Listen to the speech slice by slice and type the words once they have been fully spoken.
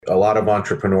A lot of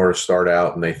entrepreneurs start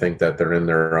out and they think that they're in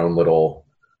their own little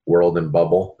world and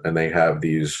bubble, and they have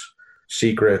these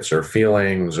secrets or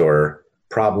feelings or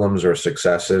problems or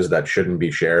successes that shouldn't be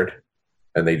shared,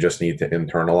 and they just need to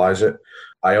internalize it.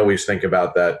 I always think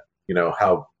about that,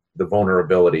 how the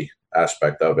vulnerability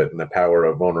aspect of it and the power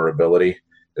of vulnerability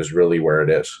is really where it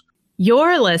is.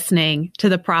 You're listening to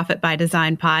the Profit by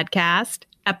Design podcast,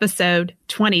 episode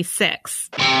 26.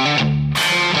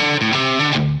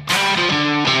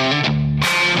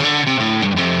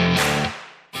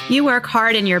 You work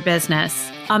hard in your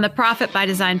business. On the Profit by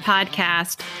Design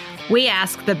podcast, we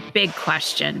ask the big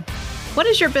question: what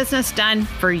has your business done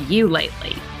for you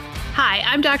lately? Hi,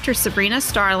 I'm Dr. Sabrina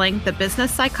Starling, the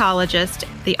business psychologist,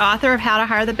 the author of How to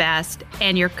Hire the Best,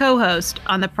 and your co-host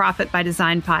on the Profit by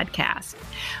Design podcast.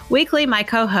 Weekly, my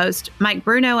co-host, Mike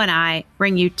Bruno, and I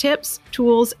bring you tips,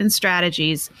 tools, and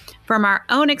strategies from our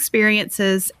own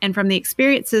experiences and from the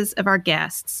experiences of our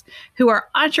guests, who are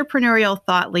entrepreneurial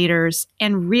thought leaders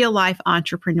and real-life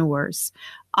entrepreneurs,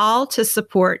 all to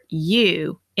support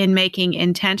you in making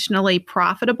intentionally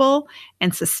profitable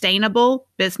and sustainable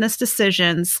business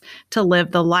decisions to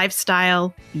live the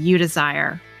lifestyle you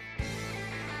desire.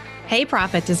 Hey,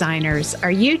 profit designers,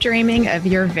 are you dreaming of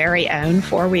your very own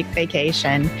 4-week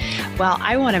vacation? Well,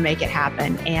 I want to make it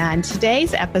happen. And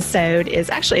today's episode is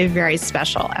actually a very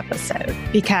special episode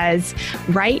because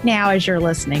right now, as you're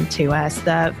listening to us,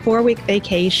 the 4-week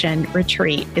vacation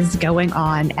retreat is going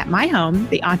on at my home,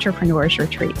 the Entrepreneurs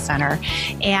Retreat Center.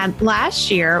 And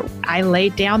last year, I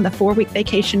laid down the 4-week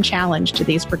vacation challenge to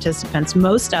these participants.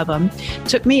 Most of them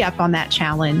took me up on that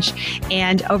challenge.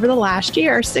 And over the last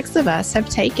year, 6 of us have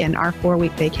taken our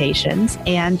 4-week vacations,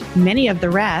 and many of the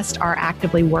rest are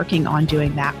actively working on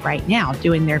doing that right now,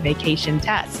 doing their vacation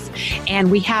tests.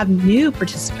 And we have new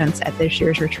participants at this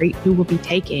year's retreat who will be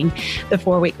taking the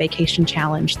 4-week vacation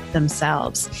challenge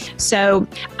themselves. So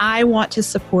I want to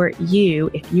support you.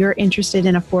 If you're interested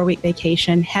in a 4-week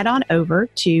vacation, head on over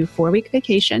to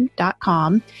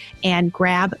 4weekvacation.com and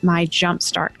grab my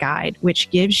Jumpstart Guide, which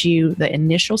gives you the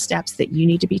initial steps that you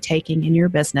need to be taking in your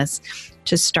business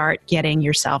to start getting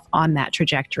yourself on that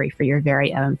trajectory for your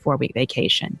very own 4-week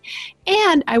vacation.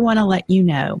 And I want to let you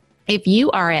know, if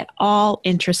you are at all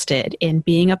interested in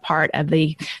being a part of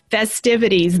the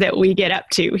festivities that we get up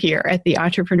to here at the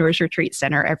Entrepreneurs Retreat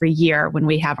Center every year when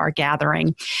we have our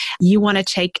gathering, you want to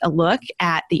take a look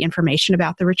at the information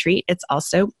about the retreat. It's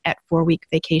also at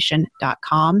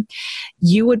 4weekvacation.com.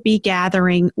 You would be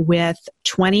gathering with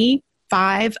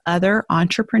 25 other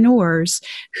entrepreneurs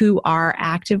who are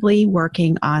actively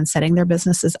working on setting their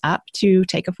businesses up to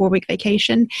take a 4-week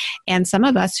vacation, and some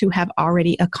of us who have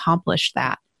already accomplished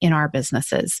that in our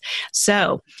businesses.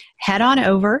 So head on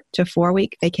over to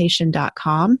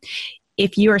 4weekvacation.com.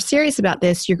 If you are serious about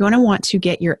this, you're going to want to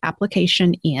get your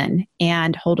application in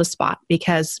and hold a spot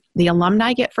because the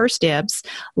alumni get first dibs.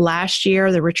 Last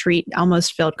year, the retreat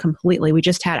almost filled completely. We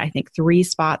just had, I think, 3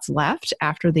 spots left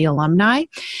after the alumni,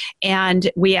 and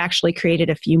we actually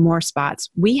created a few more spots.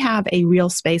 We have a real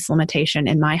space limitation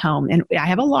in my home, and I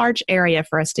have a large area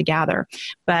for us to gather,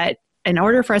 but in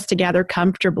order for us to gather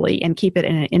comfortably and keep it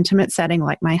in an intimate setting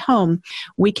like my home,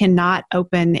 we cannot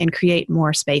open and create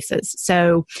more spaces.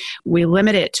 So we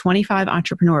limit it 25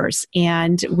 entrepreneurs,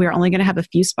 and we're only going to have a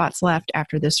few spots left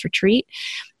after this retreat.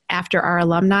 After our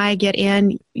alumni get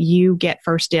in, you get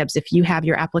first dibs if you have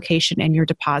your application and your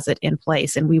deposit in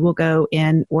place, and we will go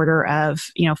in order of,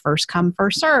 first come,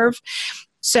 first serve.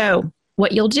 So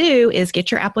what you'll do is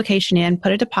get your application in,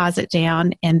 put a deposit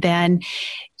down, and then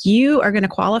you are going to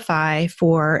qualify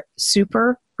for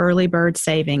super early bird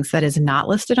savings that is not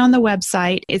listed on the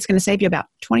website. It's going to save you about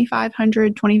 $2,500,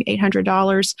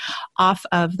 $2,800 off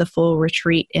of the full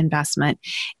retreat investment.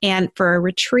 And for a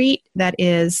retreat that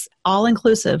is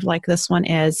all-inclusive like this one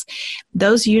is,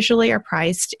 those usually are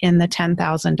priced in the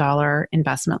 $10,000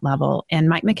 investment level. And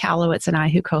Mike Michalowicz and I,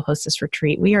 who co-host this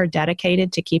retreat, we are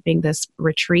dedicated to keeping this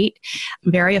retreat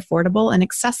very affordable and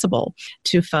accessible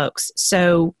to folks.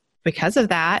 So because of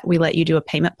that, we let you do a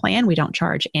payment plan. We don't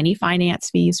charge any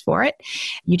finance fees for it.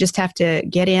 You just have to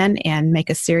get in and make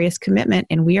a serious commitment,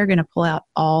 and we are going to pull out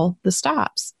all the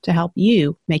stops to help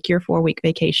you make your 4-week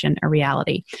vacation a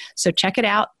reality. So check it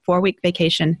out,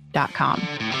 4weekvacation.com.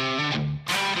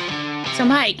 So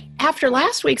Mike, after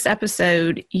last week's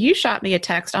episode, you shot me a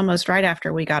text almost right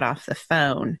after we got off the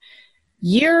phone.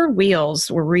 Your wheels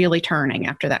were really turning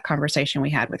after that conversation we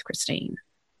had with Christine.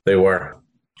 They were.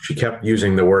 She kept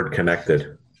using the word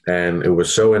connected, and it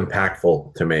was so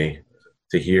impactful to me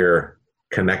to hear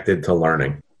connected to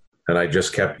learning. And I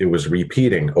just kept, it was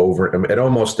repeating over. It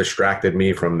almost distracted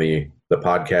me from the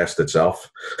podcast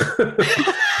itself.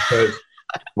 Because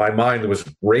my mind was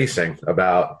racing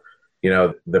about,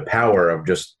 the power of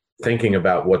just thinking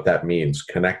about what that means,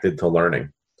 connected to learning.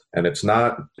 And it's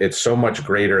so much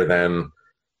greater than,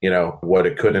 what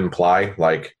it could imply.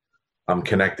 Like I'm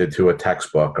connected to a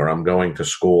textbook or I'm going to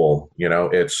school,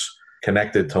 it's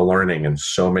connected to learning in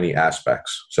so many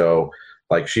aspects. So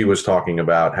like she was talking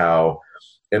about how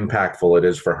impactful it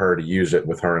is for her to use it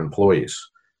with her employees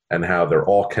and how they're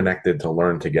all connected to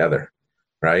learn together.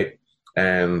 Right.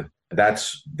 And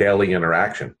that's daily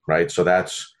interaction, right? So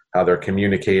that's how they're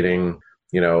communicating,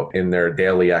 in their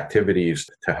daily activities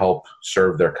to help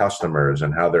serve their customers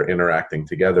and how they're interacting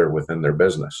together within their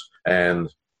business. And,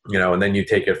 and then you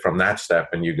take it from that step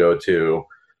and you go to,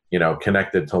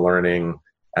 connected to learning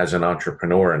as an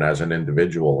entrepreneur and as an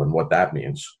individual and what that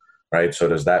means, right? So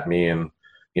does that mean,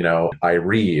 I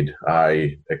read,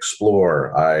 I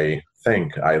explore, I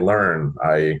think, I learn,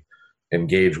 I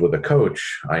engage with a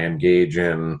coach, I engage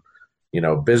in,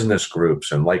 business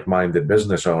groups and like-minded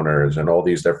business owners and all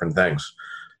these different things,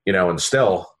 and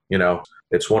still,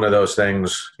 it's one of those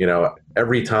things,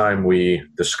 every time we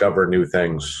discover new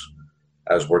things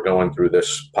as we're going through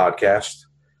this podcast,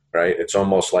 right? It's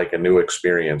almost like a new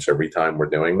experience every time we're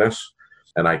doing this.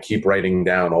 And I keep writing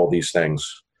down all these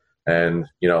things. And,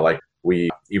 like we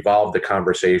evolved the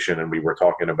conversation and we were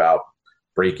talking about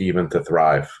break even to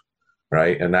thrive,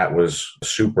 right? And that was a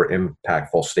super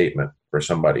impactful statement for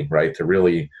somebody, right? To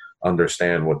really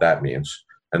understand what that means.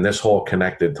 And this whole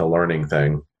connected to learning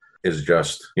thing is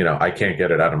just, I can't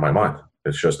get it out of my mind.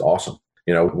 It's just awesome.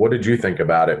 What did you think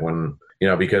about it when,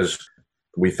 because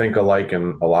we think alike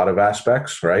in a lot of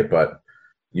aspects, right? But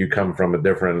you come from a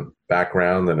different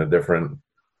background and a different,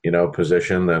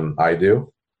 position than I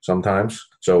do sometimes.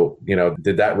 So,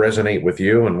 did that resonate with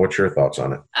you and what's your thoughts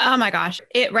on it? Oh my gosh,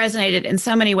 it resonated in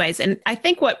so many ways. And I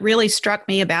think what really struck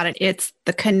me about it, it's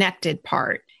the connected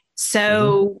part.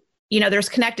 So, there's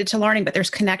connected to learning, but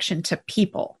there's connection to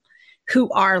people who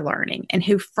are learning and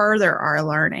who further are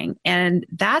learning. And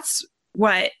that's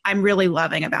what I'm really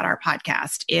loving about our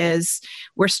podcast is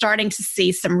we're starting to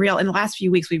see some real, in the last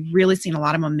few weeks, we've really seen a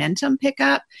lot of momentum pick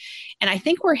up. And I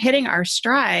think we're hitting our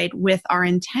stride with our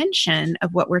intention of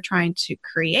what we're trying to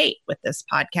create with this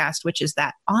podcast, which is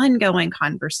that ongoing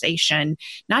conversation,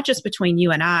 not just between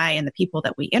you and I and the people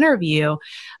that we interview,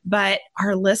 but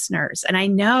our listeners. And I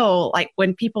know like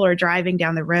when people are driving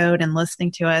down the road and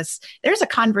listening to us, there's a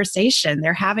conversation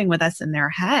they're having with us in their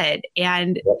head.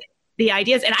 And the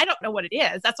ideas, and I don't know what it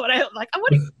is. That's what I like.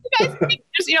 What do you guys think?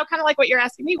 Just, kind of like what you're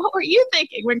asking me. What were you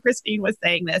thinking when Christine was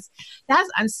saying this?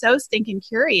 I'm so stinking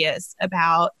curious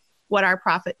about what our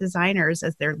profit designers,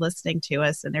 as they're listening to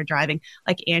us and they're driving,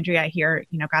 like Andrea here,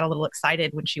 got a little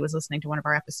excited when she was listening to one of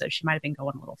our episodes. She might've been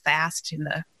going a little fast in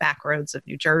the back roads of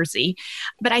New Jersey.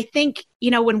 But I think,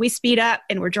 when we speed up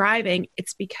and we're driving,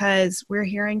 it's because we're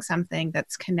hearing something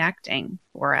that's connecting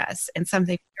for us and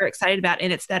something we're excited about.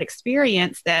 And it's that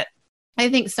experience that I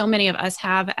think so many of us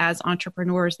have as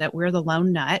entrepreneurs, that we're the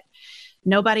lone nut.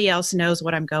 Nobody else knows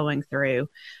what I'm going through.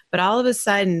 But all of a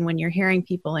sudden, when you're hearing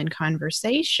people in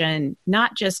conversation,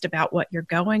 not just about what you're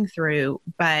going through,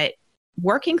 but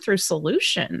working through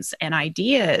solutions and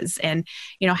ideas and,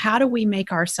 how do we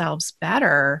make ourselves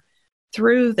better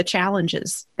through the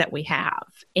challenges that we have.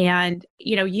 And,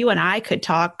 you and I could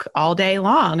talk all day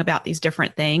long about these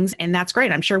different things, and that's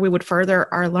great. I'm sure we would further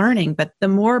our learning, but the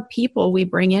more people we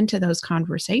bring into those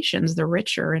conversations, the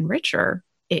richer and richer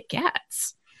it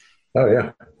gets. Oh,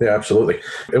 yeah. Yeah, absolutely.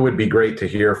 It would be great to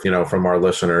hear, from our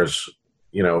listeners,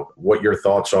 what your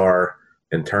thoughts are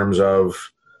in terms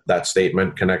of that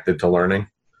statement connected to learning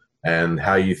and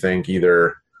how you think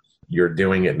either you're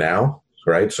doing it now,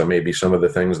 right? So maybe some of the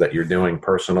things that you're doing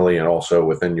personally and also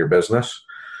within your business,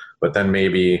 but then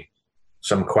maybe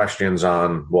some questions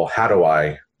on, well, how do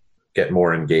I get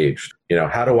more engaged?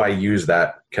 How do I use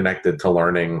that connected to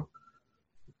learning,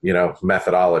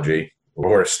 methodology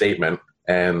or a statement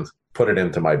and put it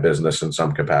into my business in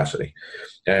some capacity?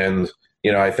 And,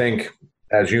 I think,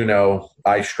 as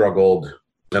I struggled,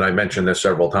 and I mentioned this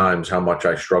several times, how much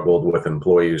I struggled with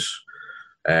employees.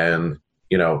 And,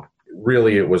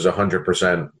 really it was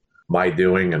 100% my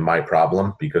doing and my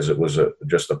problem because it was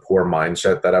just a poor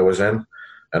mindset that I was in.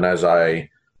 And as I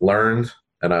learned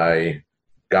and I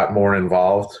got more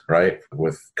involved, right,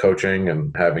 with coaching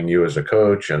and having you as a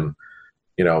coach and,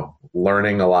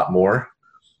 learning a lot more,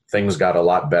 things got a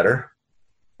lot better.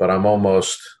 But I'm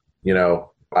almost,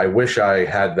 I wish I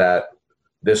had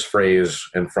this phrase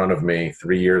in front of me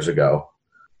 3 years ago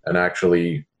and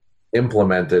actually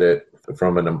implemented it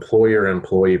from an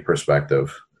employer-employee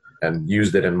perspective and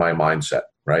used it in my mindset,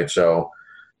 right? So,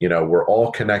 we're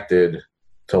all connected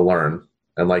to learn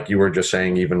And like you were just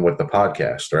saying, even with the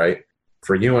podcast, right?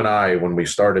 For you and I, when we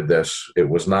started this, it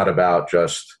was not about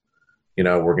just,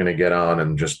 we're going to get on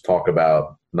and just talk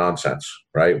about nonsense,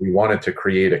 right? We wanted to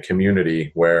create a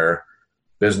community where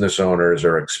business owners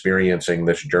are experiencing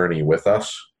this journey with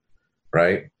us,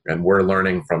 right? And we're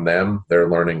learning from them. They're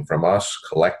learning from us.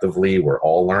 Collectively, we're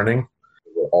all learning.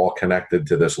 We're all connected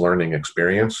to this learning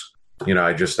experience.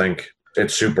 I just think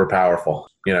it's super powerful.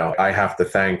 I have to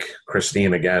thank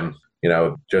Christine again.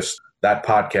 Just that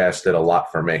podcast did a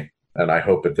lot for me, and I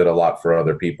hope it did a lot for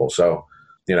other people. So,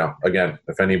 again,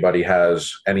 if anybody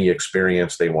has any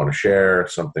experience they want to share,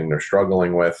 something they're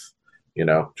struggling with,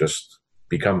 just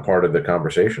become part of the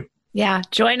conversation. Yeah.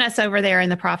 Join us over there in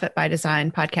the Profit by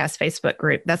Design podcast Facebook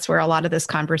group. That's where a lot of this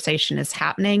conversation is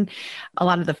happening. A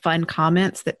lot of the fun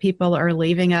comments that people are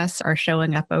leaving us are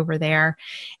showing up over there.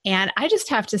 And I just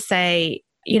have to say,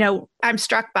 I'm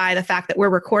struck by the fact that we're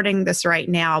recording this right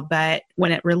now, but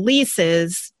when it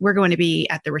releases, we're going to be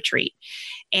at the retreat.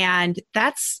 And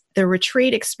that's the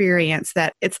retreat experience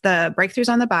it's the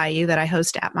Breakthroughs on the Bayou that I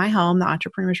host at my home, the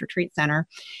Entrepreneurs Retreat Center.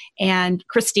 And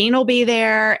Christine will be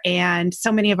there. And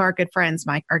so many of our good friends,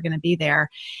 Mike, are going to be there.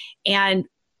 And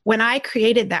when I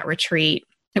created that retreat,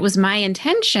 it was my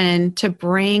intention to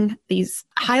bring these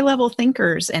high-level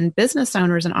thinkers and business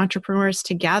owners and entrepreneurs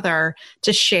together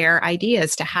to share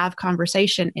ideas, to have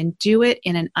conversation, and do it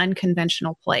in an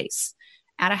unconventional place,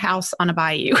 at a house on a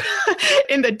bayou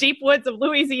in the deep woods of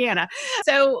Louisiana.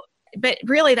 So, but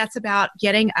really that's about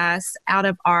getting us out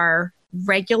of our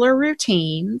regular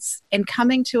routines and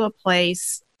coming to a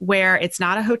place where it's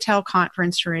not a hotel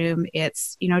conference room.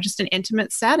 It's, just an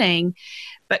intimate setting,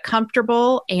 but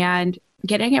comfortable, and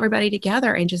getting everybody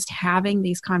together and just having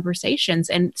these conversations.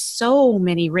 And so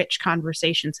many rich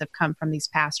conversations have come from these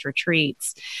past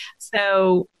retreats.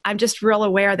 So I'm just real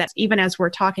aware that even as we're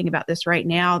talking about this right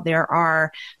now, there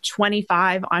are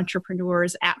 25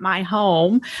 entrepreneurs at my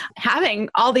home having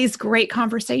all these great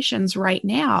conversations right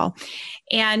now.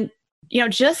 And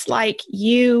just like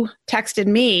you texted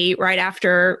me right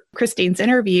after Christine's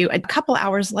interview, a couple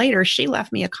hours later, she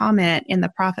left me a comment in the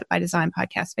Profit by Design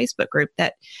podcast Facebook group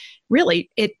that really,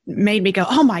 it made me go,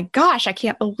 oh my gosh, I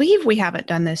can't believe we haven't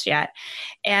done this yet.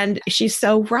 And she's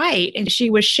so right. And she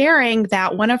was sharing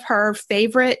that one of her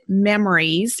favorite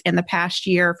memories in the past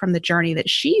year from the journey that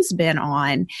she's been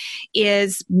on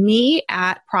is me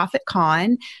at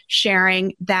ProfitCon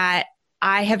sharing that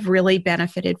I have really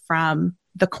benefited from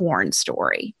the corn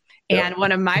story. And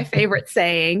one of my favorite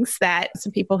sayings that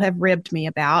some people have ribbed me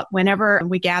about, whenever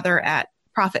we gather at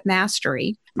Profit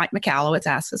Mastery, Mike Michalowicz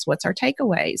asks us, what's our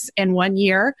takeaways? And one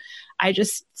year I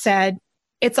just said,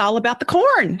 it's all about the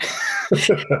corn.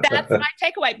 That's my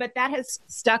takeaway. But that has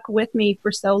stuck with me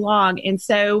for so long. And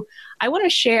so I want to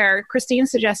share, Christine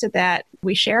suggested that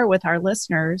we share with our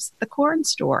listeners the corn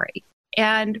story.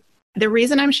 And the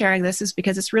reason I'm sharing this is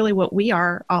because it's really what we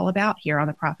are all about here on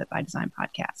the Profit by Design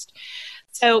podcast.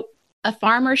 So a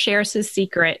farmer shares his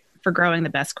secret for growing the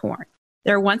best corn.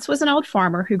 There once was an old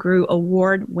farmer who grew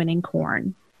award-winning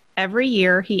corn. Every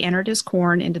year, he entered his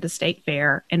corn into the state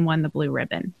fair and won the blue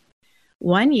ribbon.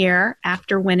 One year,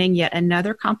 after winning yet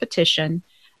another competition,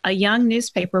 a young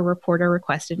newspaper reporter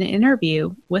requested an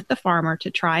interview with the farmer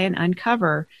to try and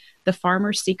uncover the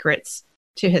farmer's secrets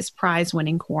to his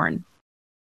prize-winning corn.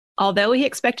 Although he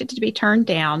expected to be turned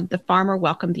down, the farmer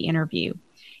welcomed the interview.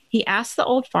 He asked the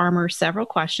old farmer several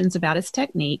questions about his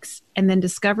techniques and then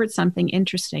discovered something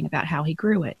interesting about how he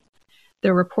grew it.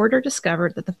 The reporter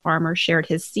discovered that the farmer shared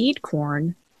his seed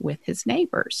corn with his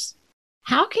neighbors.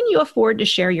 How can you afford to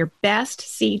share your best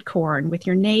seed corn with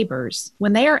your neighbors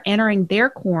when they are entering their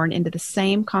corn into the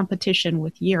same competition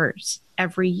with yours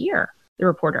every year? The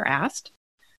reporter asked.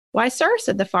 Why, sir,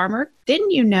 said the farmer,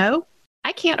 didn't you know?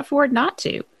 I can't afford not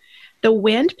to. The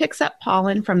wind picks up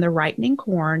pollen from the ripening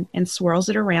corn and swirls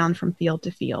it around from field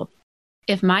to field.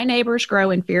 If my neighbors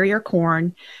grow inferior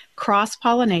corn,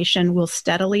 cross-pollination will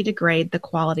steadily degrade the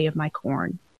quality of my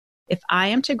corn. If I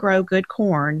am to grow good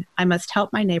corn, I must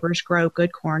help my neighbors grow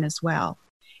good corn as well.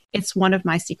 It's one of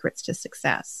my secrets to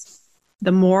success.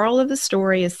 The moral of the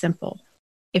story is simple.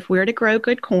 If we're to grow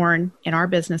good corn in our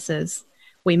businesses,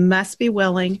 we must be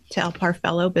willing to help our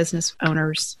fellow business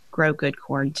owners grow good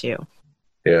corn too.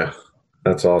 Yeah,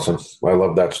 that's awesome. I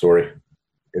love that story.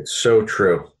 It's so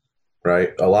true,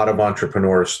 right? A lot of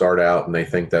entrepreneurs start out and they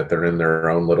think that they're in their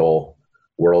own little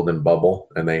world and bubble,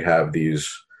 and they have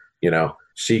these,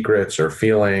 secrets or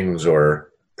feelings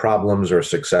or problems or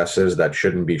successes that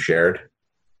shouldn't be shared,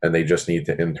 and they just need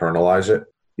to internalize it,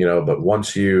 but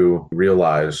once you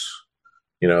realize,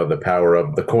 the power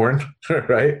of the corn,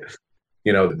 right?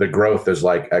 The growth is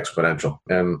like exponential.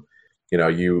 And,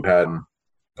 You had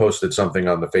posted something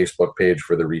on the Facebook page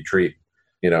for the retreat.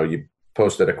 You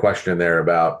posted a question there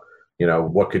about,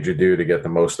 what could you do to get the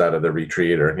most out of the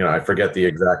retreat? Or, I forget the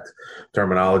exact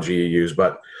terminology you use,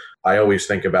 but I always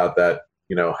think about that,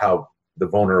 how the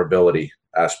vulnerability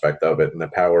aspect of it and the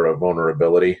power of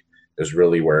vulnerability is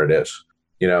really where it is.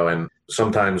 And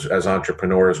sometimes as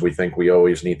entrepreneurs, we think we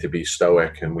always need to be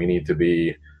stoic and we need to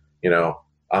be,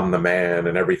 I'm the man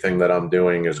and everything that I'm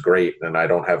doing is great and I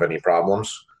don't have any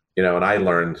problems. And I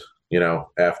learned,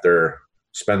 after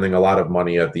spending a lot of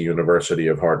money at the University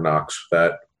of Hard Knocks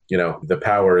that, the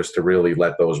power is to really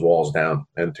let those walls down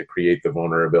and to create the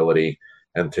vulnerability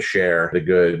and to share the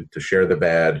good, to share the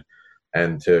bad,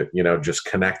 and to, just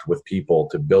connect with people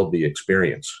to build the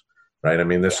experience, right? I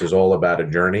mean, this is all about a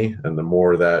journey. And the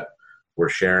more that we're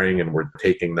sharing and we're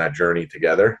taking that journey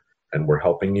together and we're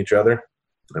helping each other,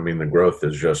 I mean, the growth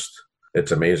is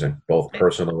it's amazing, both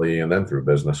personally and then through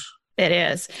business. It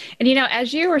is. And,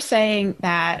 as you were saying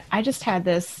that, I just had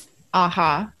this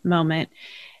aha moment.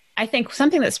 I think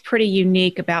something that's pretty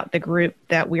unique about the group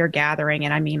that we are gathering,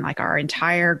 and I mean like our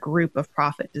entire group of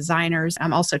profit designers.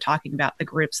 I'm also talking about the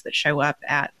groups that show up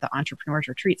at the Entrepreneurs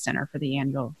Retreat Center for the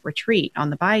annual retreat on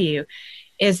the Bayou,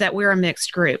 is that we're a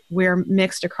mixed group. We're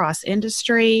mixed across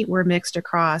industry. We're mixed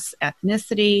across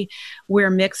ethnicity. We're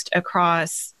mixed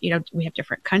across, we have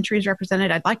different countries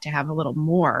represented. I'd like to have a little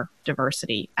more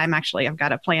diversity. I've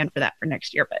got a plan for that for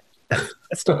next year, but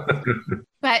that's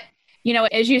but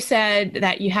as you said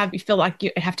that you feel like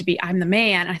you have to be, I'm the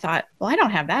man. I thought, well, I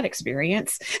don't have that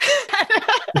experience.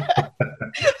 I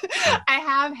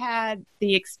have had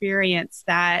the experience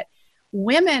that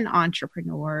women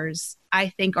entrepreneurs, I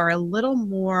think, are a little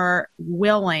more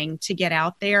willing to get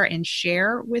out there and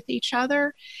share with each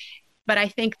other. But I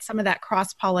think some of that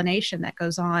cross-pollination that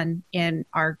goes on in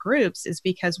our groups is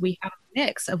because we have a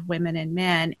mix of women and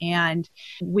men, and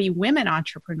we women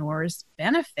entrepreneurs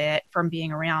benefit from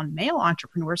being around male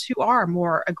entrepreneurs who are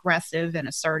more aggressive and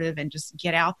assertive and just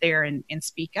get out there and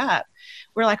speak up.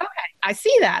 We're like, okay, I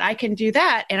see that. I can do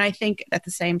that. And I think at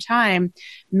the same time,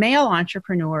 male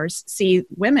entrepreneurs see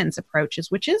women's approaches,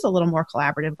 which is a little more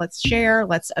collaborative. Let's share,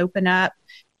 let's open up,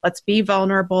 let's be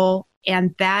vulnerable.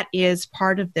 And that is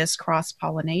part of this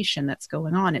cross-pollination that's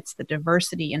going on. It's the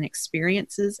diversity in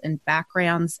experiences and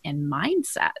backgrounds and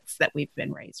mindsets that we've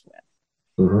been raised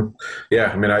with. Mm-hmm.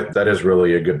 Yeah, I mean, that is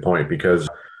really a good point because,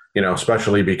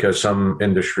 especially because some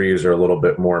industries are a little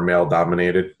bit more male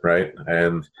dominated, right?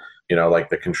 And,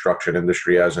 like the construction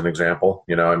industry as an example,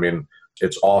 I mean,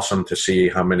 it's awesome to see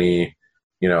how many,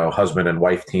 husband and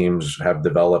wife teams have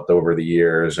developed over the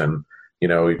years and,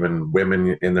 even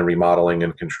women in the remodeling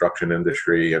and construction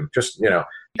industry and just,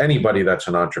 anybody that's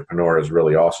an entrepreneur is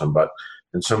really awesome. But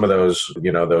in some of those,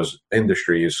 those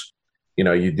industries,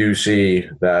 you do see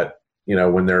that,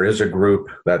 when there is a group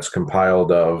that's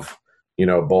compiled of,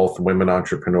 both women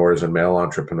entrepreneurs and male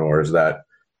entrepreneurs, that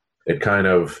it kind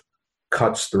of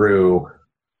cuts through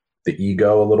the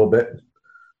ego a little bit,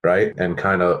 right? And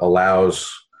kind of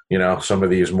allows, some of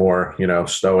these more,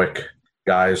 stoic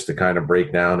guys to kind of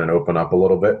break down and open up a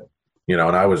little bit, and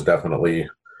I was definitely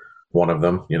one of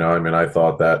them. I mean, I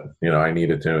thought that, I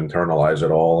needed to internalize it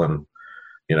all and,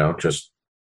 just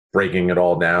breaking it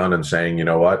all down and saying, you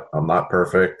know what, I'm not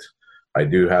perfect. I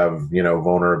do have,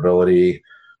 vulnerability.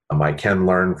 I can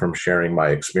learn from sharing my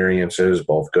experiences,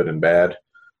 both good and bad.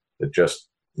 It just,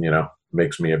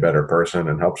 makes me a better person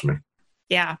and helps me.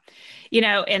 Yeah.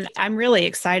 And I'm really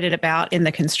excited about in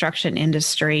the construction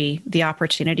industry, the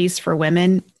opportunities for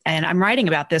women. And I'm writing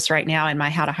about this right now in my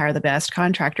How to Hire the Best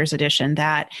Contractors edition,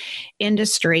 that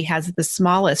industry has the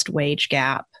smallest wage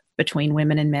gap between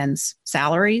women and men's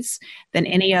salaries than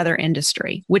any other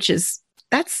industry,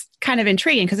 that's kind of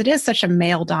intriguing because it is such a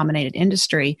male dominated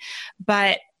industry.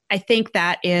 But I think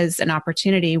that is an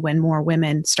opportunity when more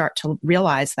women start to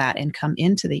realize that and come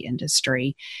into the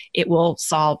industry, it will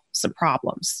solve some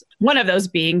problems. One of those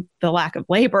being the lack of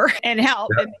labor and help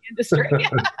in the industry.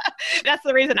 That's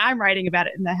the reason I'm writing about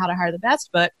it in the How to Hire the Best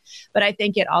book. But I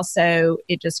think it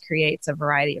just creates a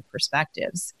variety of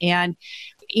perspectives. And,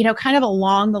 kind of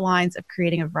along the lines of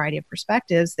creating a variety of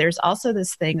perspectives, there's also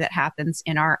this thing that happens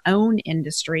in our own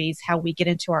industries, how we get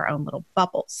into our own little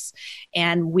bubbles.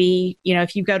 And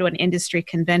if you go to an industry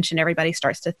convention, everybody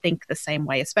starts to think the same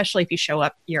way, especially if you show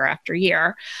up year after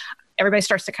year. Everybody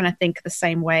starts to kind of think the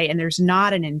same way, and there's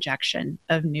not an injection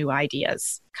of new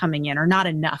ideas coming in, or not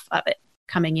enough of it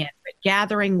coming in. But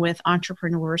gathering with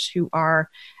entrepreneurs who are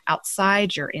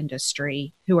outside your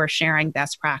industry, who are sharing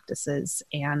best practices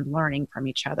and learning from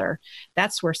each other,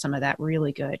 that's where some of that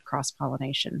really good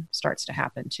cross-pollination starts to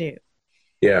happen too.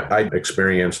 Yeah, I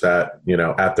experienced that,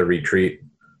 at the retreat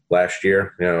last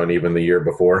year, and even the year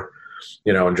before,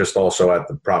 and just also at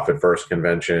the Profit First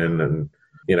convention and,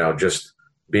 just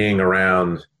being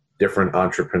around different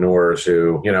entrepreneurs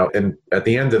who, and at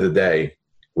the end of the day,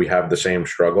 we have the same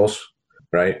struggles,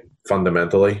 right?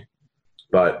 Fundamentally,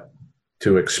 but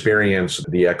to experience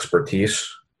the expertise,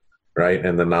 right,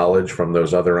 and the knowledge from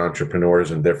those other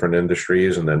entrepreneurs in different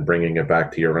industries and then bringing it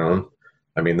back to your own,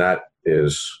 I mean, that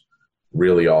is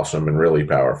really awesome and really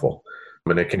powerful.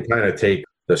 And it can kind of take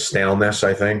the staleness,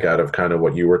 I think, out of kind of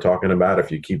what you were talking about.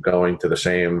 If you keep going to the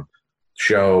same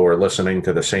show or listening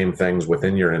to the same things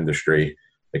within your industry,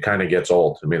 it kind of gets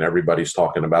old. I mean, everybody's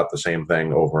talking about the same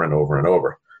thing over and over and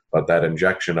over. But that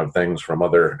injection of things from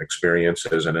other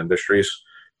experiences and industries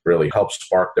really helps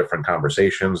spark different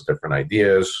conversations, different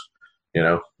ideas,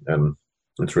 and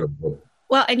it's really cool.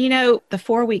 Well, and the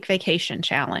 4-week vacation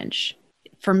challenge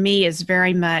for me is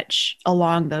very much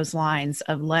along those lines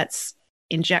of let's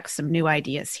inject some new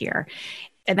ideas here.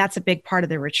 And that's a big part of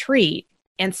the retreat.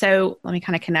 And so let me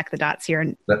kind of connect the dots here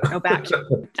and go back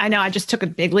to, I know I just took a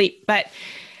big leap, but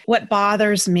what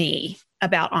bothers me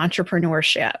about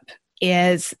entrepreneurship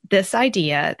is this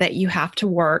idea that you have to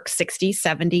work 60,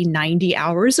 70, 90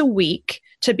 hours a week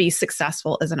to be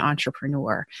successful as an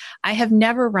entrepreneur. I have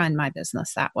never run my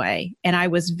business that way. And I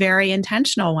was very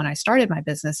intentional when I started my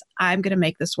business. I'm going to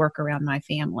make this work around my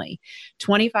family.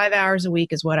 25 hours a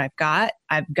week is what I've got.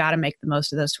 I've got to make the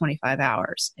most of those 25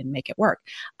 hours and make it work.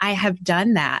 I have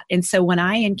done that. And so when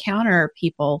I encounter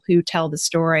people who tell the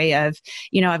story of,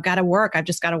 I've got to work, I've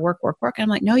just got to work. I'm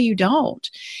like, no, you don't.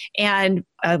 And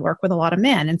I work with a lot of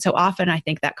men. And so often I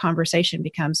think that conversation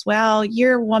becomes, well,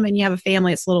 you're a woman, you have a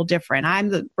family, it's a little different. I'm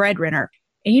the breadwinner.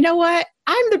 And you know what?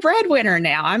 I'm the breadwinner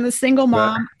now. I'm a single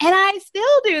mom and I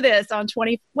still do this on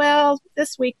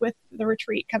this week with the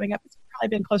retreat coming up, it's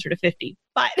probably been closer to 50,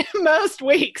 but most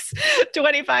weeks,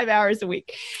 25 hours a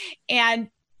week. And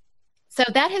so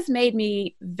that has made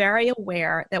me very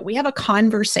aware that we have a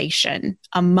conversation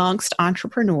amongst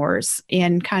entrepreneurs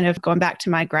in kind of going back to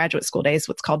my graduate school days,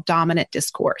 what's called dominant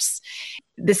discourse.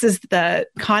 This is the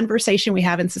conversation we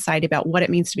have in society about what it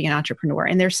means to be an entrepreneur.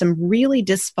 And there's some really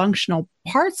dysfunctional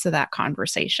parts of that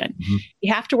conversation. Mm-hmm.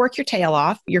 You have to work your tail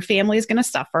off. Your family is going to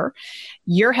suffer.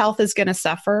 Your health is going to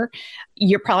suffer.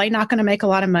 You're probably not going to make a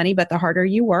lot of money, but the harder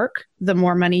you work, the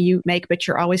more money you make, but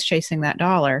you're always chasing that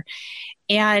dollar.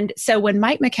 And so when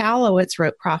Mike Michalowicz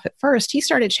wrote Profit First, he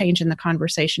started changing the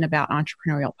conversation about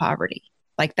entrepreneurial poverty.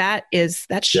 Like that's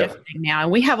shifting now.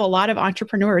 And we have a lot of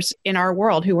entrepreneurs in our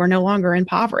world who are no longer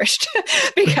impoverished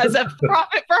because of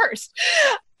Profit First.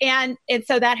 And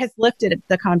so that has lifted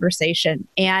the conversation.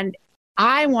 And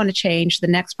I want to change the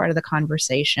next part of the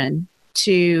conversation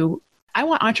I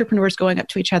want entrepreneurs going up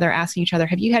to each other, asking each other,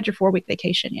 have you had your 4-week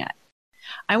vacation yet?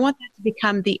 I want that to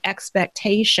become the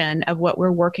expectation of what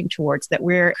we're working towards, that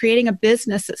we're creating a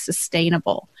business that's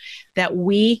sustainable, that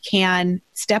we can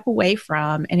step away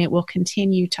from and it will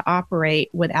continue to operate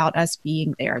without us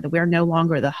being there, that we're no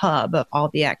longer the hub of all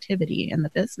the activity in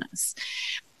the business.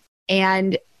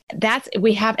 And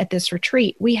we have at this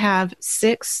retreat, we have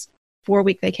 6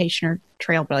 4-week vacationer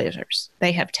trailblazers.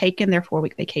 They have taken their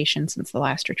 4-week vacation since the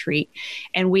last retreat.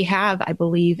 And we have, I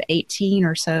believe, 18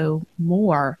 or so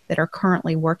more that are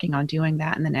currently working on doing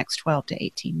that in the next 12 to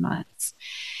 18 months.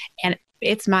 And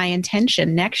it's my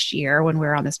intention next year when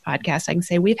we're on this podcast, I can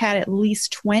say we've had at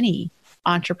least 20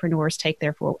 entrepreneurs take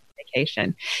their 4-week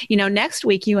vacation. Next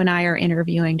week, you and I are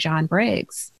interviewing John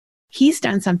Briggs. He's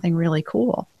done something really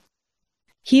cool.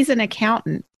 He's an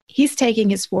accountant. He's taking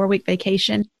his 4-week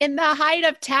vacation in the height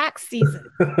of tax season.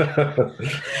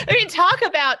 Talk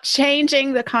about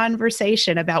changing the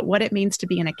conversation about what it means to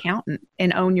be an accountant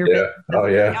and own your business. Oh,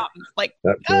 yeah. Like,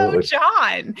 absolutely. Oh,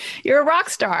 John, you're a rock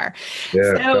star.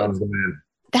 Yeah, John's the man.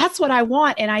 That's what I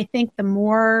want. And I think the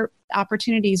more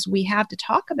opportunities we have to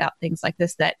talk about things like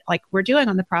this, that like we're doing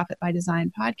on the Profit by Design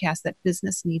podcast, that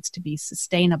business needs to be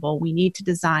sustainable. We need to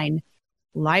design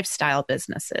lifestyle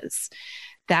businesses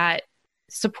that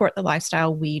support the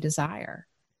lifestyle we desire.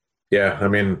 Yeah, I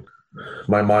mean,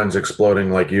 my mind's exploding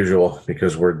like usual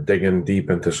because we're digging deep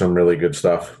into some really good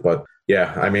stuff. But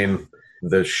yeah, I mean,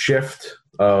 the shift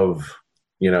of,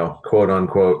 quote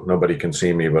unquote, nobody can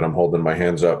see me, but I'm holding my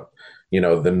hands up,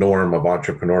 the norm of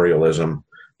entrepreneurialism,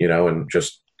 and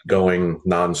just going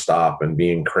nonstop and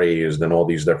being crazed and all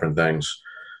these different things,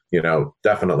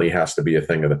 definitely has to be a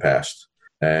thing of the past.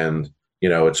 And,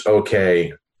 it's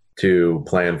okay to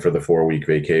plan for the 4-week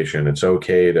vacation. It's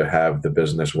okay to have the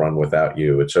business run without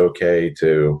you. It's okay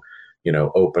to,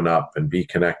 open up and be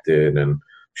connected and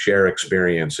share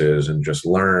experiences and just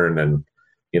learn. And,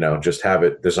 just have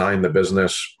it, design the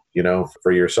business,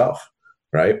 for yourself,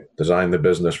 right? Design the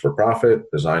business for profit,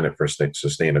 design it for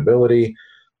sustainability,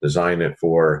 design it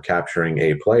for capturing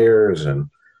A players, and,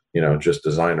 just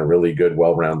design a really good,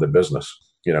 well-rounded business,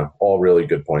 all really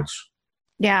good points.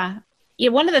 Yeah. Yeah,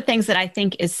 one of the things that I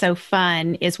think is so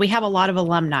fun is we have a lot of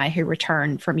alumni who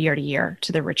return from year to year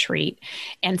to the retreat,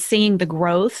 and seeing the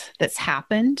growth that's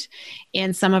happened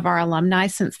in some of our alumni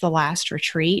since the last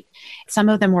retreat. Some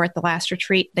of them were at the last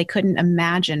retreat. They couldn't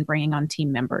imagine bringing on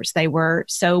team members. They were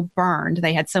so burned.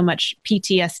 They had so much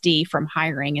PTSD from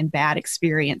hiring and bad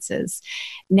experiences.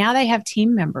 Now they have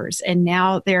team members, and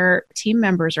now their team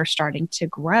members are starting to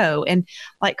grow. And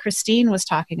like Christine was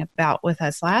talking about with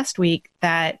us last week,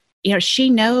 that she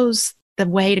knows the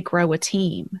way to grow a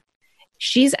team.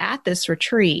 She's at this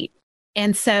retreat.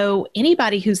 And so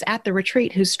anybody who's at the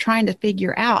retreat who's trying to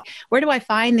figure out, where do I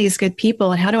find these good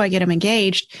people and how do I get them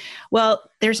engaged? Well,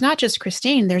 there's not just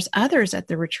Christine, there's others at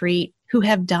the retreat who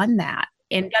have done that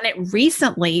and done it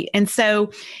recently. And so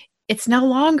it's no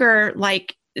longer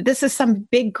like this is some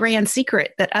big grand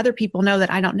secret that other people know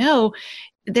that I don't know.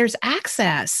 There's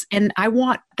access. And I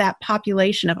want that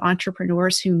population of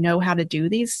entrepreneurs who know how to do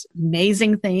these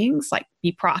amazing things, like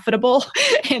be profitable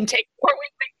and take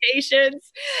 4-week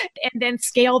vacations, and then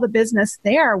scale the business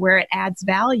there where it adds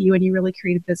value and you really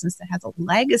create a business that has a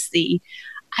legacy.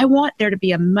 I want there to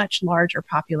be a much larger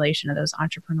population of those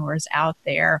entrepreneurs out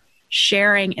there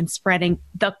sharing and spreading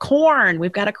the corn.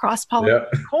 We've got to cross-pollinate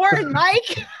corn,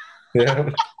 Mike.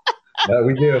 Yeah,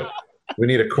 we do. We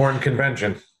need a corn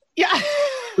convention. Yeah.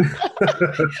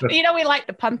 We like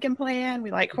the pumpkin plan.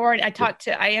 We like corn.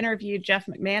 I interviewed Jeff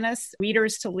McManus,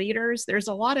 Weeders to Leaders. There's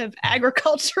a lot of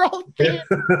agricultural things.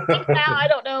 I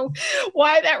don't know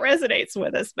why that resonates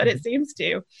with us, but it seems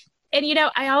to. And,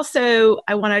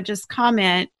 I want to just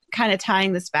comment, kind of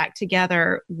tying this back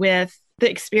together with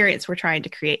the experience we're trying to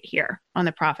create here on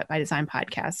the Profit by Design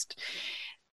podcast.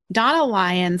 Donna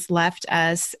Lyons left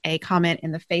us a comment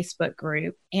in the Facebook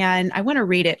group, and I want to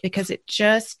read it because it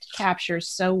just captures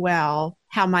so well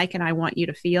how Mike and I want you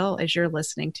to feel as you're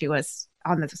listening to us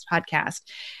on this podcast.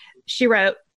 She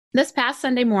wrote, "This past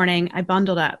Sunday morning, I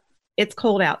bundled up. It's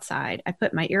cold outside. I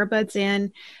put my earbuds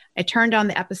in. I turned on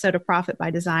the episode of Profit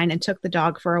by Design and took the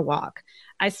dog for a walk.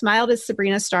 I smiled as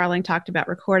Sabrina Starling talked about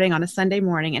recording on a Sunday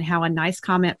morning and how a nice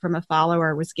comment from a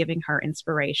follower was giving her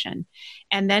inspiration.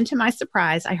 And then to my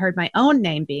surprise, I heard my own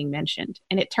name being mentioned.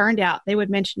 And it turned out they would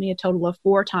mention me a total of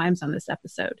 4 times on this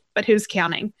episode. But who's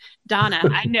counting? Donna,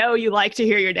 I know you like to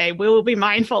hear your name. We will be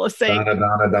mindful of saying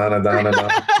Donna.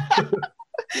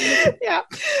 Yeah.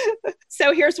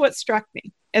 So here's what struck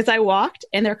me. As I walked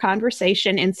and their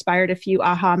conversation inspired a few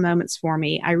aha moments for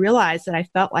me, I realized that I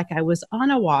felt like I was on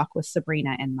a walk with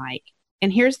Sabrina and Mike.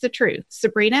 And here's the truth.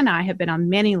 Sabrina and I have been on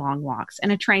many long walks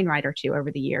and a train ride or two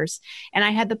over the years. And I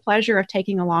had the pleasure of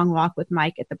taking a long walk with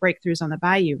Mike at the Breakthroughs on the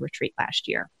Bayou retreat last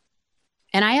year.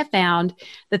 And I have found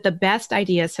that the best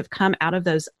ideas have come out of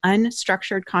those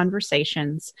unstructured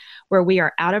conversations where we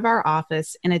are out of our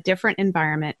office in a different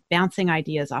environment, bouncing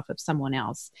ideas off of someone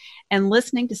else. And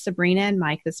listening to Sabrina and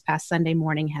Mike this past Sunday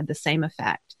morning had the same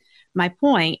effect. My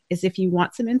point is, if you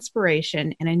want some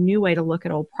inspiration and a new way to look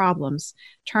at old problems,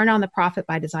 turn on the Profit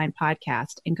by Design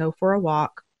podcast and go for a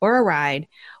walk or a ride,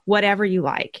 whatever you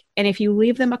like. And if you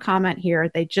leave them a comment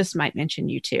here, they just might mention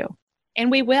you too. And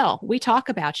we will. We talk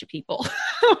about you, people.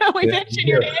 We mention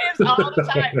your names all the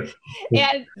time.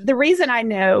 And the reason I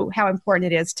know how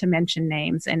important it is to mention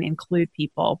names and include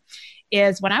people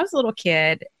is when I was a little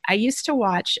kid, I used to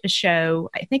watch a show,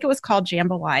 I think it was called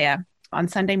Jambalaya, on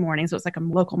Sunday mornings. It was like a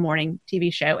local morning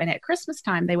TV show. And at Christmas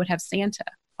time, they would have Santa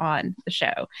on the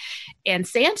show. And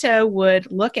Santa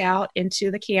would look out into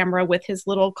the camera with his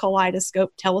little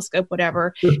kaleidoscope, telescope,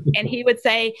 whatever. And he would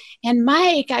say, "And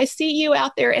Mike, I see you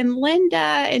out there. And Linda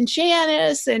and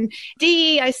Janice and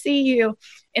Dee, I see you.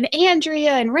 And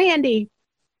Andrea and Randy."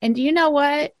 And do you know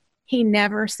what? He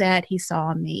never said he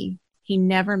saw me. He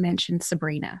never mentioned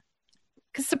Sabrina.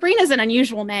 Because Sabrina's an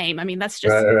unusual name. I mean, that's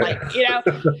just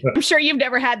I'm sure you've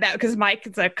never had that because Mike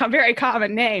is a very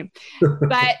common name.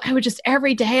 But I would just,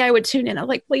 every day I would tune in. I'm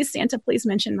like, "Please, Santa, please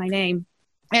mention my name."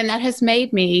 And that has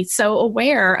made me so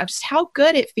aware of just how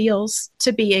good it feels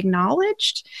to be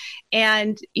acknowledged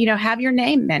and, have your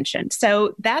name mentioned.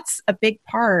 So that's a big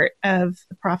part of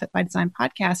the Profit by Design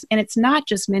podcast. And it's not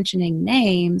just mentioning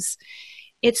names.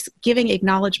 It's giving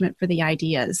acknowledgement for the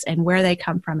ideas and where they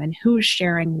come from and who's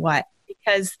sharing what.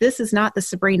 Because this is not the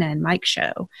Sabrina and Mike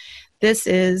show. This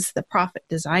is the Profit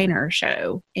Designer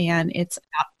show. And it's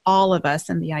about all of us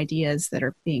and the ideas that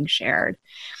are being shared.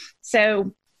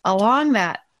 So along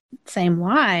that same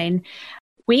line,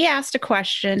 We asked a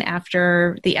question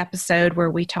after the episode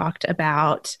where we talked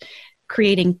about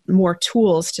creating more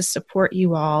tools to support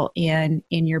you all in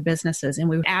your businesses. And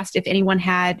we asked if anyone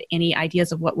had any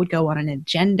ideas of what would go on an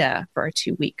agenda for a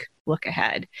 2-week look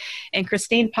ahead. And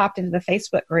Christine popped into the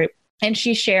Facebook group and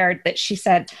she shared that she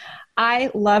said,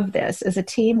 I love this. As a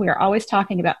team, we are always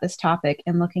talking about this topic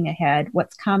and looking ahead,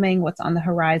 what's coming, what's on the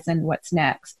horizon, what's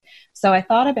next. So I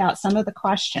thought about some of the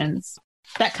questions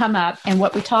that come up and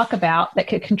what we talk about that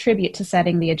could contribute to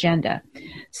setting the agenda.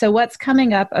 So what's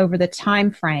coming up over the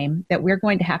time frame that we're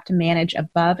going to have to manage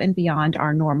above and beyond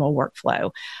our normal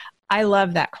workflow? I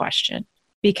love that question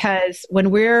because when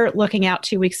we're looking out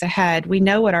 2 weeks ahead, we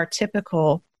know what our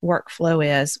typical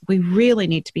workflow is. We really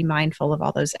need to be mindful of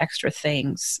all those extra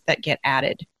things that get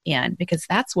added in because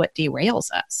that's what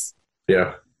derails us.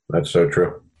 Yeah, that's so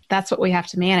true. That's what we have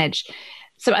to manage.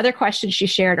 Some other questions she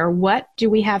shared are, what do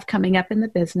we have coming up in the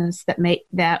business that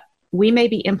we may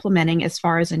be implementing as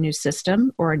far as a new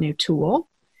system or a new tool?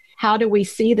 How do we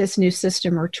see this new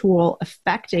system or tool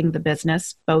affecting the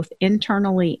business, both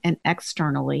internally and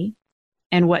externally?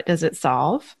 And what does it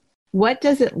solve? What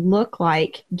does it look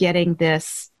like getting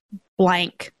this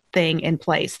blank thing in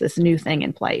place, this new thing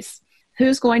in place?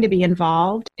 Who's going to be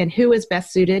involved and who is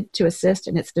best suited to assist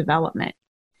in its development?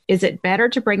 Is it better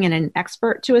to bring in an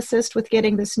expert to assist with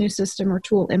getting this new system or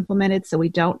tool implemented so we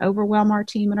don't overwhelm our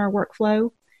team and our workflow?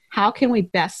 How can we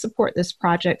best support this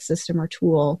project, system, or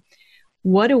tool?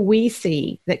 What do we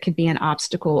see that could be an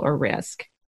obstacle or risk?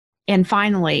 And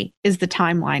finally, is the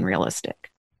timeline realistic?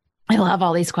 I love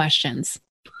all these questions.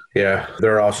 Yeah,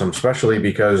 they're awesome, especially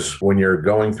because when you're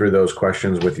going through those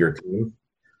questions with your team,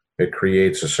 it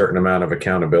creates a certain amount of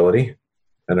accountability,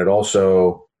 and it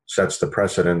also sets the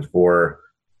precedent for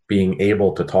being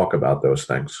able to talk about those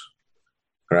things,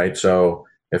 right? So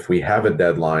if we have a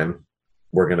deadline,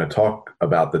 we're going to talk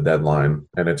about the deadline,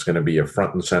 and it's going to be a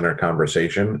front and center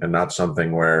conversation and not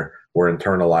something where we're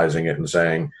internalizing it and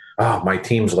saying, oh, my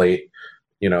team's late,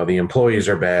 the employees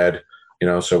are bad,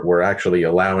 so we're actually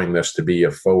allowing this to be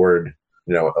a forward,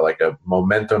 like a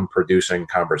momentum producing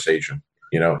conversation,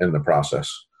 in the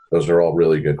process. Those are all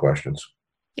really good questions.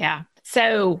 Yeah.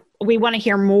 So we want to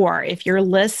hear more. If you're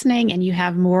listening and you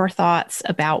have more thoughts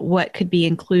about what could be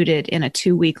included in a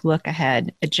 2-week look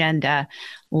ahead agenda,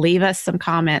 leave us some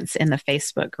comments in the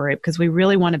Facebook group because we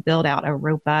really want to build out a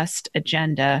robust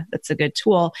agenda that's a good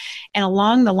tool. And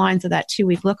along the lines of that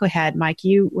 2-week look ahead, Mike,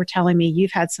 you were telling me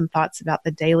you've had some thoughts about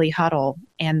the daily huddle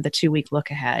and the 2-week look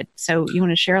ahead. So you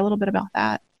want to share a little bit about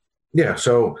that? Yeah.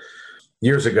 So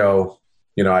years ago,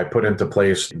 I put into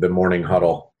place the morning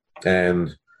huddle,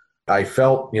 and I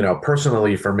felt,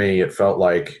 personally for me, it felt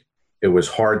like it was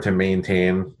hard to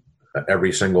maintain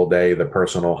every single day, the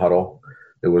personal huddle.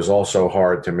 It was also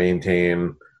hard to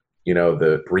maintain,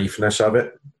 the briefness of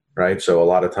it, right? So a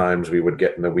lot of times we would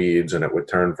get in the weeds and it would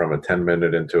turn from a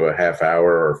 10-minute into a half hour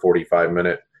or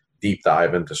 45-minute deep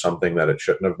dive into something that it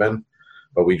shouldn't have been.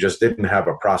 But we just didn't have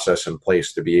a process in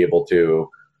place to be able to,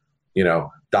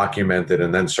 document it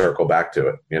and then circle back to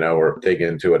it, or dig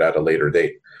into it at a later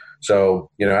date. So,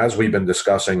 as we've been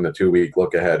discussing the 2-week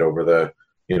look ahead over the,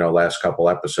 last couple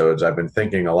episodes, I've been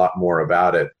thinking a lot more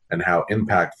about it and how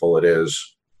impactful it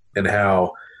is and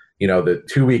how, the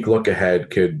 2-week look ahead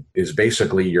is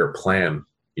basically your plan,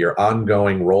 your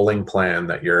ongoing rolling plan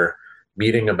that you're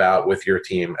meeting about with your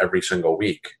team every single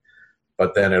week.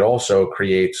 But then it also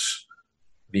creates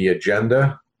the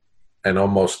agenda and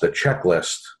almost the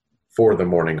checklist for the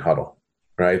morning huddle,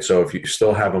 right? So if you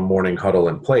still have a morning huddle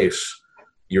in place,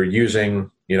 you're using,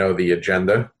 the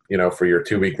agenda, for your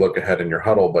 2-week look ahead in your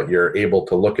huddle, but you're able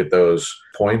to look at those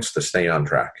points to stay on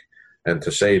track and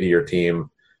to say to your team,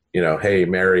 hey,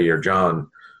 Mary or John,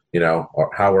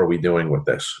 how are we doing with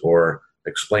this? Or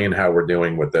explain how we're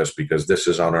doing with this because this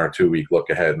is on our 2-week look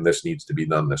ahead and this needs to be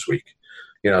done this week.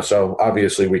 So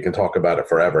obviously we can talk about it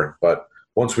forever, but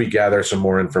once we gather some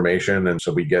more information and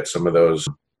so we get some of those,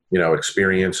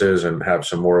 experiences and have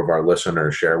some more of our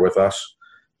listeners share with us,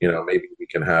 maybe we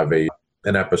can have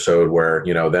an episode where,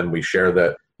 then we share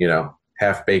that,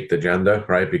 half-baked agenda,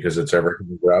 right? Because it's ever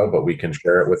going to grow, but we can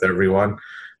share it with everyone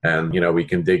and, we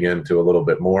can dig into a little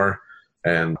bit more.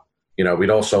 And, we'd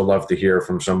also love to hear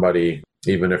from somebody,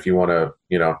 even if you want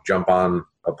to, jump on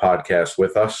a podcast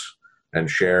with us and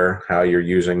share how you're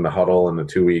using the huddle and the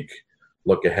 2-week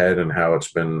look ahead and how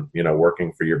it's been,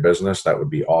 working for your business. That would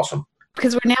be awesome.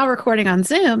 Because we're now recording on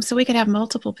Zoom, so we could have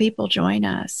multiple people join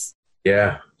us.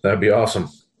 Yeah, that'd be awesome.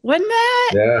 Wouldn't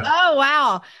it? Yeah. Oh,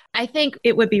 wow. I think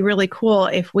it would be really cool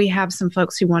if we have some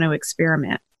folks who want to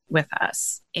experiment with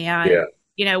us. And,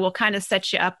 we'll kind of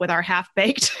set you up with our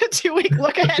half-baked 2-week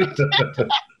look ahead.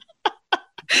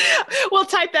 We'll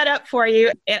type that up for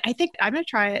you. And I think I'm going to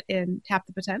try it in Tap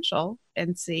the Potential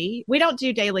and see. We don't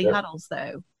do daily huddles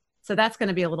though. So that's going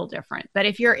to be a little different. But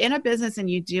if you're in a business and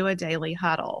you do a daily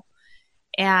huddle,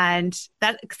 and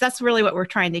that's really what we're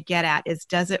trying to get at is,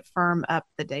 does it firm up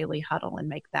the daily huddle and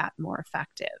make that more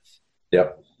effective?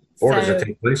 Yep. Or does it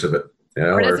take place of it? You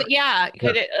know,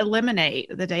 could it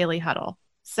eliminate the daily huddle?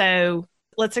 So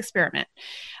let's experiment.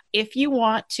 If you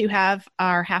want to have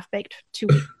our half-baked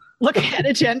 2-week look ahead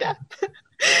agenda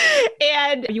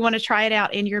and you want to try it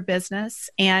out in your business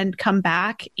and come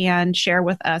back and share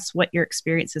with us what your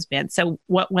experience has been. So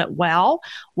what went well,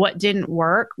 what didn't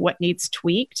work, what needs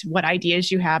tweaked, what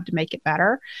ideas you have to make it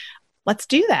better. Let's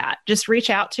do that. Just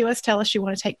reach out to us, tell us you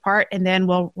want to take part, and then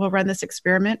we'll run this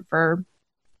experiment for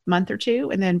a month or two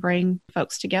and then bring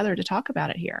folks together to talk about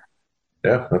it here.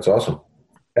 Yeah, that's awesome.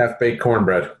 Half-baked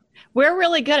cornbread. We're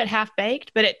really good at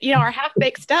half-baked, but our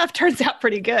half-baked stuff turns out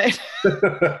pretty good.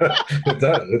 It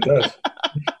does.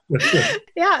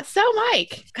 Yeah. So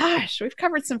Mike, gosh, we've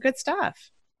covered some good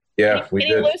stuff. Yeah, we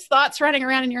did. Any loose thoughts running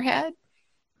around in your head?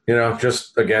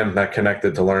 Just again, that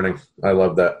connected to learning. I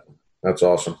love that. That's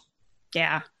awesome.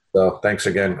 Yeah. So thanks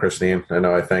again, Christine. I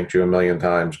know I thanked you a million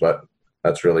times, but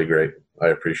that's really great. I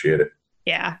appreciate it.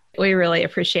 Yeah, we really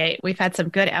appreciate. We've had some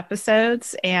good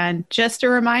episodes. And just a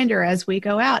reminder as we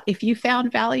go out, if you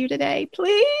found value today,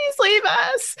 please leave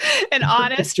us an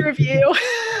honest review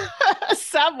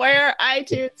somewhere,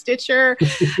 iTunes, Stitcher,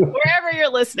 wherever you're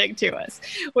listening to us.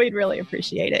 We'd really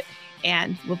appreciate it.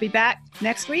 And we'll be back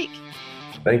next week.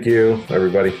 Thank you,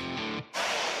 everybody.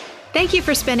 Thank you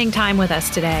for spending time with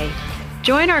us today.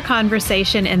 Join our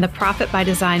conversation in the Profit by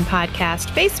Design podcast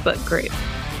Facebook group.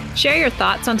 Share your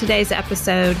thoughts on today's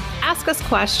episode, ask us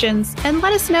questions, and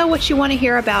let us know what you want to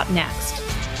hear about next.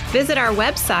 Visit our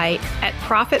website at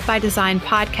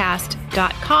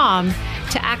profitbydesignpodcast.com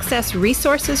to access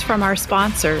resources from our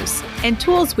sponsors and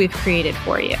tools we've created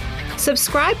for you.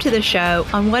 Subscribe to the show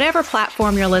on whatever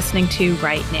platform you're listening to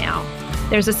right now.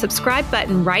 There's a subscribe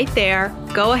button right there.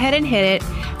 Go ahead and hit it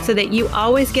so that you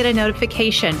always get a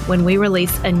notification when we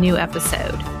release a new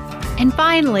episode. And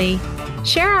finally,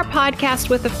 share our podcast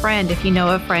with a friend if you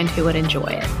know a friend who would enjoy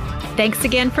it. Thanks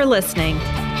again for listening.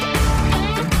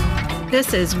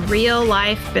 This is real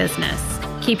life business.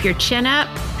 Keep your chin up,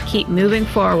 keep moving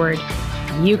forward.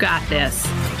 You got this.